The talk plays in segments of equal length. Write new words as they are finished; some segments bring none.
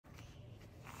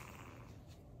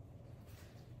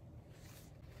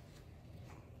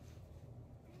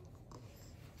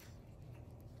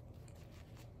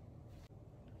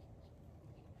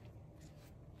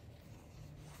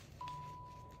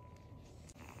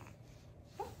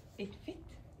it fit?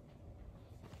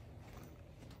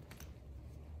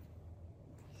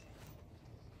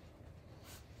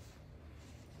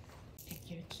 Take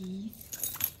your keys.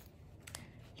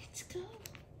 Let's go.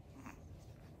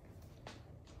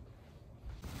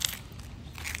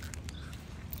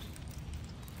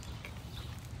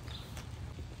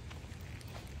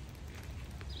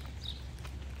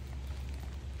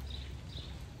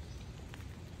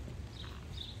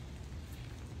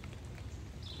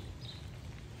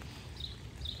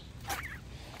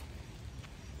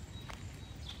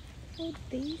 Oh,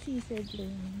 daisies are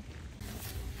blooming.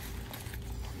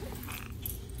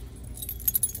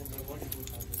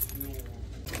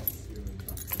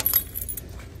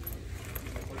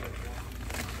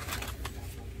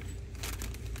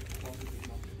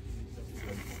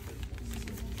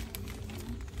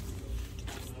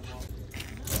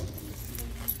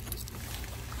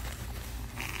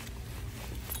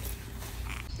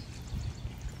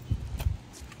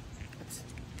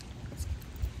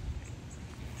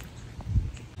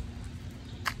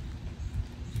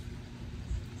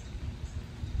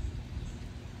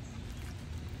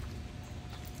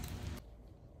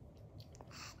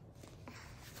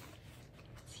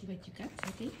 See what you got,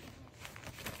 Cedric.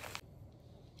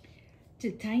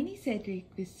 To tiny Cedric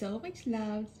with so much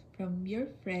love from your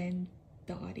friend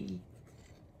Dottie.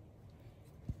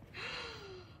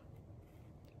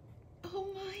 Oh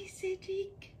my,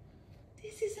 Cedric,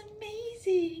 this is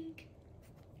amazing.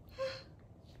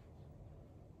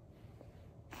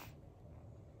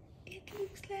 It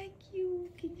looks like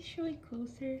you. Can you show it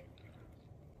closer?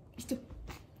 Stop.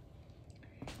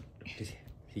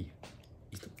 Sí.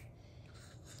 Listo.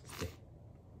 Stay.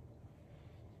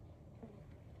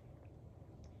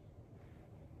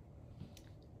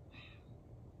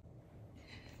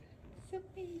 It's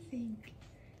amazing.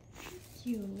 Thank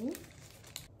you.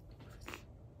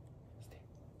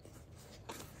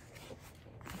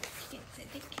 Get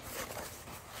Cedric.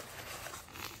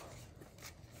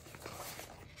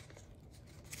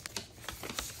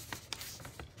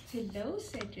 Hello,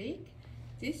 Cedric.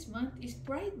 This month is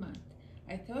Pride Month.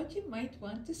 I thought you might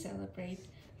want to celebrate.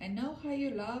 I know how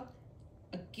you love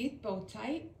a good bow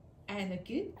tie and a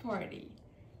good party.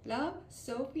 Love,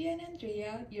 Sophie and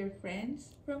Andrea, your friends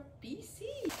from BC.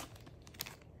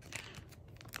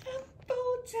 A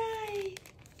bow tie.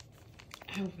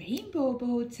 A rainbow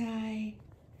bow tie.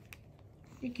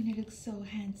 You're gonna look so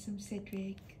handsome,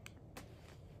 Cedric.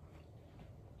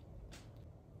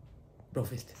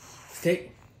 Brofist.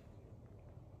 Stay.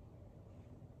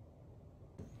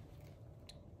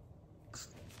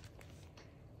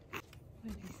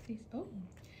 What is this? Oh,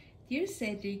 dear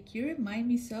Cedric, you remind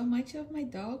me so much of my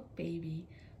dog, Baby,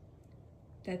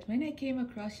 that when I came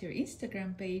across your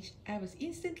Instagram page, I was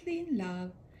instantly in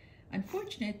love.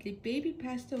 Unfortunately, Baby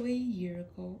passed away a year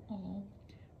ago. Oh,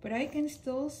 but I can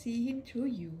still see him through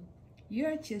you. You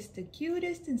are just the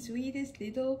cutest and sweetest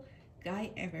little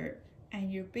guy ever,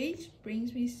 and your page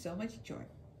brings me so much joy.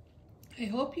 I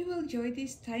hope you will enjoy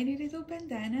this tiny little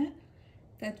bandana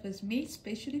that was made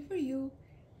specially for you.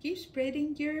 Keep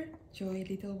spreading your joy,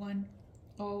 little one.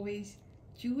 Always,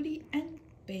 Julie and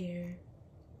Bear.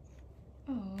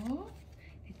 Oh,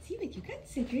 let's see what you got,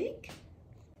 Cedric.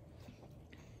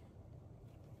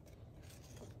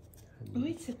 Oh,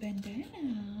 it's a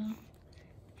bandana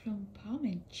from Palm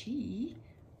and Chi.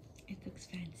 It looks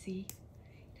fancy.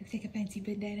 Looks like a fancy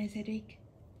bandana, Cedric.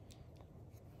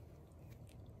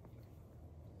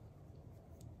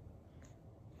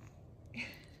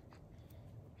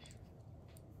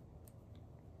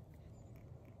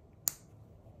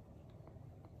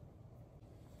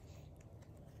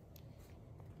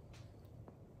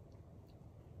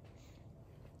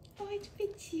 Oh, it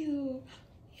fits you.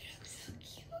 You look so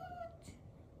cute.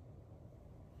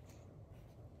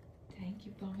 Thank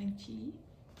you, Palm and Chi.